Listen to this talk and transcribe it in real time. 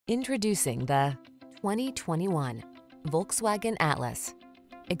Introducing the 2021 Volkswagen Atlas.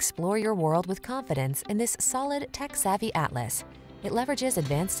 Explore your world with confidence in this solid, tech-savvy Atlas. It leverages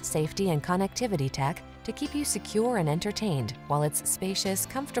advanced safety and connectivity tech to keep you secure and entertained, while its spacious,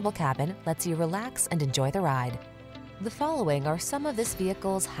 comfortable cabin lets you relax and enjoy the ride. The following are some of this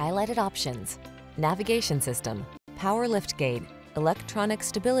vehicle's highlighted options: navigation system, power liftgate, electronic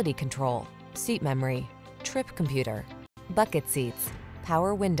stability control, seat memory, trip computer, bucket seats,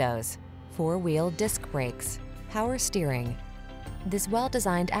 power windows, four-wheel disc brakes, power steering. This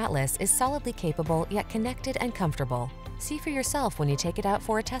well-designed Atlas is solidly capable yet connected and comfortable. See for yourself when you take it out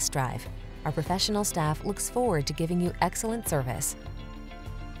for a test drive. Our professional staff looks forward to giving you excellent service.